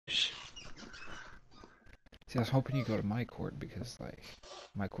See, I was hoping you go to my court because, like,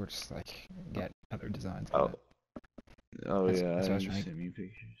 my court's, like, got other designs Oh. on it. Oh That's- yeah, that's I what I was just trying to- sent me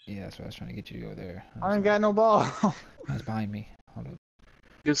pictures. Yeah, that's why I was trying to get you to go there. I ain't got no ball. That's behind me. Hold up.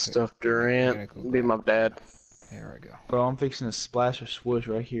 Good stuff, I gotta Durant. go Be back. my dad. There we go. Bro, I'm fixing a splash or swoosh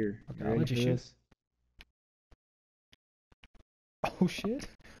right here. Okay, You I'll ready let you for shoot. this? Oh shit!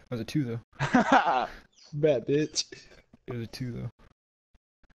 That was a 2 though. Bet, bitch. It was a 2 though.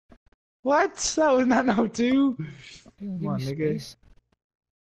 What? That was not no 2. Hey, Come give on, me nigga. space.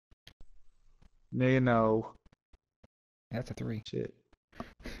 Nigga, no. That's a 3. Shit.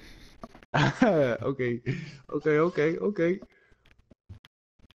 Okay. Okay.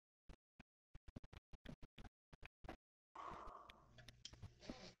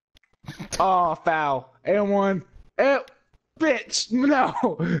 Oh, foul. And one. Bitch. No.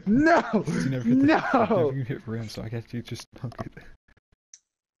 No. You never hit the, No. you hit rim, so I guess you just dunk it.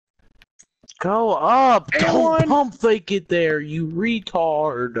 Go up! And Don't one. pump fake it there, you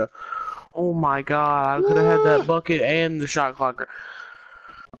retard! Oh my god, I could have had that bucket and the shot clocker.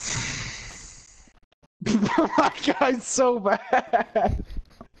 My guy's so bad.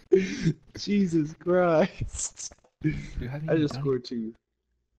 Jesus Christ. Dude, I haven't I even just done scored 2.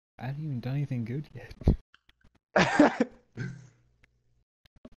 I haven't even done anything good yet.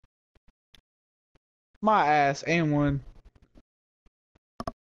 My ass and one.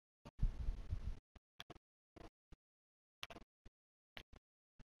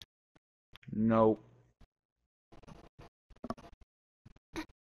 Nope.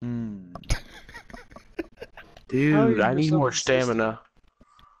 Dude, I need so more consistent? stamina.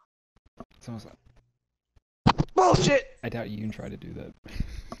 Someone's like, Bullshit. I doubt you even try to do that.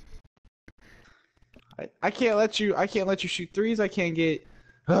 I can't let you shoot threes. I can't get.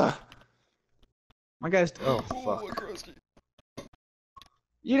 Ugh. My guy's. Oh fuck.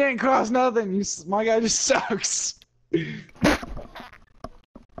 You didn't cross nothing. My guy just sucks. The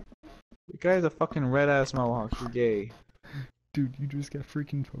guy's a fucking red ass mohawk. You're gay. Dude, you just got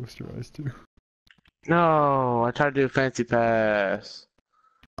freaking posterized too. No, I tried to do a fancy pass.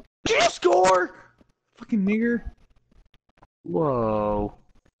 Did you score? Fucking nigger. Whoa.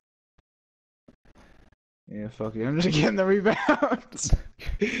 Yeah, fuck it. I'm just getting the rebound.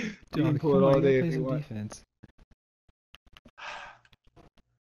 You can pull it all day if you want. Defense.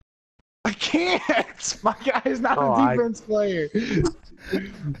 I can't. My guy is not Oh, a defense player.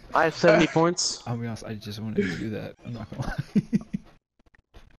 I have 70 points. I'll be honest, I just wanted to do that. I'm not gonna lie.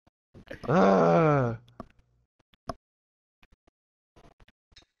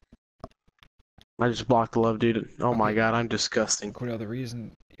 I just blocked the love, dude. Oh my Okay. god, I'm disgusting. Cordell, the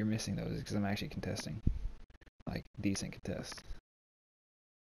reason you're missing those is because I'm actually contesting. Like, decent contest.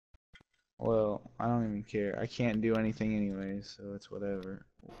 Well, I don't even care. I can't do anything anyways, so it's whatever.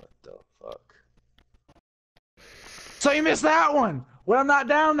 What the fuck? So you missed that one when I'm not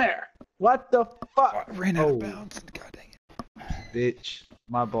down there. What the fuck? Oh, I ran out of bounds. God dang it. Bitch,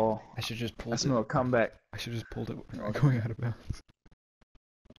 my ball. I should just pull I it. smell a comeback. I should just pulled it going out of bounds.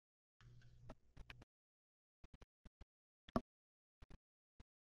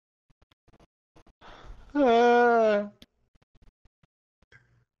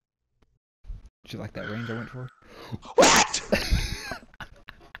 Did you like that range I went for? What?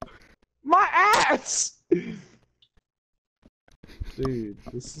 My ass! Dude,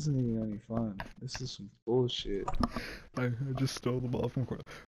 this isn't even any fun. This is some bullshit. I just stole the ball from Cordell.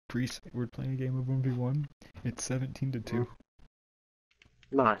 Priest, we're playing a game of 1v1. It's 17-2.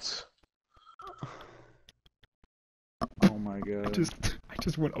 Nice. Oh my god. I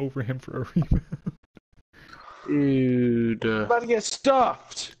just went over him for a rebound. Dude. I'm about to get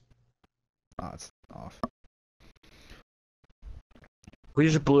stuffed! Ah, it's off. We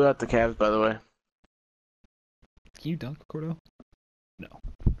just blew out the Cavs, by the way. Can you dunk, Cordell? No.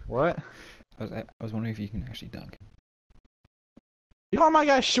 What? I was wondering if you can actually dunk. You call my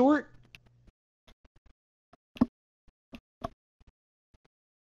guy short?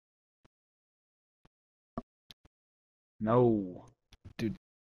 No. Dude.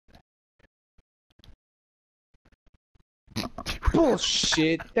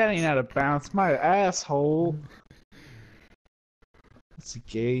 Bullshit. That ain't out of bounds. My asshole. That's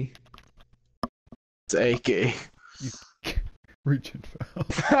gay. It's AK. Reach and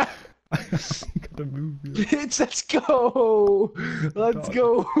foul. I gotta move. You. Bitch, let's go. Let's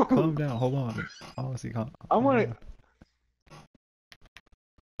go. Calm down. Hold on. Honestly, calm. I wanna.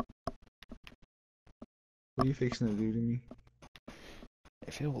 What are you fixing to do to me?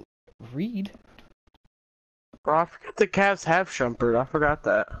 If it'll read. Bro, I forgot the Cavs have Shumpert. I forgot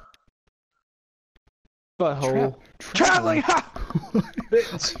that. Butthole. Traveling.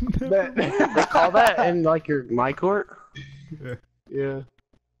 Bitch. They call that in like your my court? Yeah. Yeah.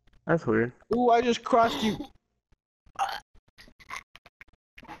 That's weird. Ooh, I just crossed you.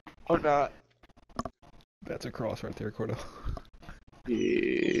 Or not. That's a cross right there, Cordell.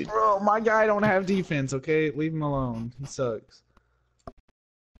 Yeah. Bro, my guy don't have defense, okay? Leave him alone. He sucks.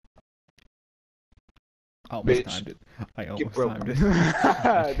 I almost Bitch. timed it. I Get almost broken.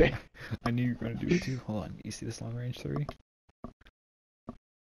 timed it. I knew you were gonna do it too. Hold on. You see this long range 3?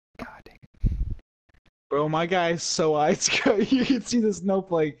 God dang it. Bro, my guy's so ice cold. You can see the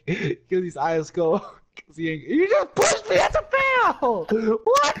snowflake because he's ice cold. You just pushed me. That's a foul.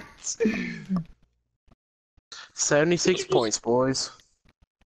 What? 76 points, boys.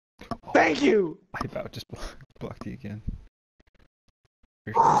 Thank you. I about just blocked you again.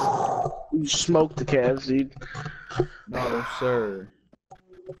 You smoked the Cavs, dude. No, sir.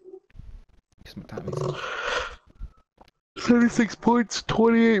 Use my timings. 76 points,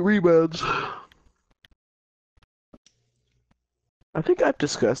 28 rebounds. I think I'm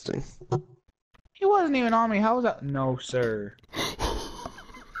disgusting. He wasn't even on me. How was that? No, sir.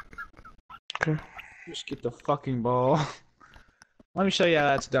 Okay. Just get the fucking ball. Let me show you how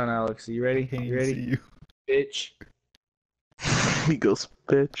that's done, Alex. You ready? Can't You even ready? see you. Bitch. He goes,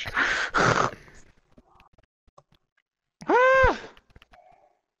 bitch. Ah!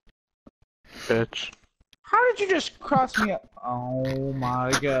 Bitch. How did you just cross me up? Oh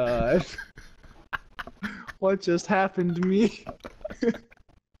my god. What just happened to me?